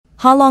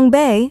Halong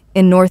Bay,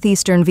 in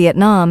northeastern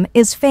Vietnam,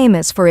 is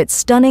famous for its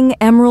stunning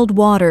emerald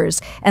waters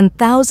and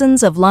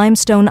thousands of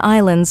limestone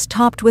islands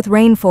topped with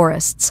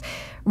rainforests.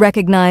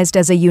 Recognized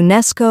as a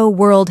UNESCO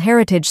World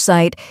Heritage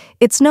Site,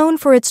 it's known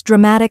for its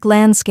dramatic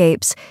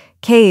landscapes,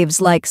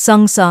 caves like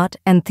Sung Sot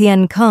and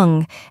Thien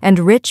Kung, and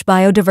rich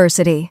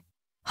biodiversity.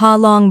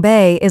 Halong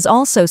Bay is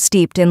also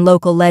steeped in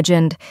local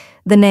legend.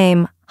 The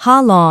name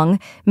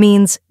Halong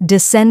means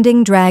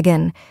descending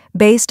dragon,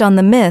 based on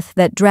the myth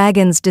that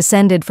dragons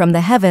descended from the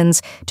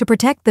heavens to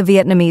protect the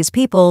Vietnamese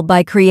people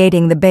by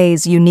creating the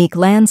bay's unique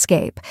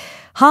landscape.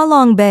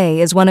 Halong Bay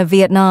is one of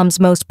Vietnam's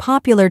most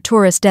popular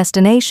tourist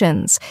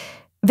destinations.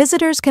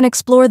 Visitors can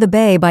explore the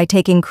bay by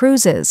taking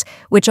cruises,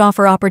 which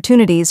offer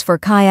opportunities for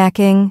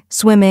kayaking,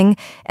 swimming,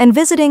 and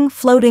visiting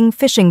floating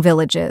fishing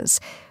villages.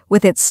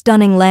 With its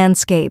stunning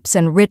landscapes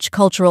and rich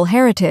cultural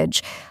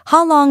heritage,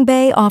 Halong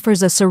Bay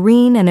offers a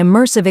serene and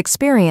immersive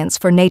experience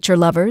for nature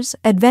lovers,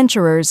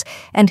 adventurers,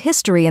 and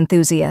history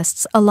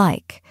enthusiasts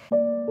alike.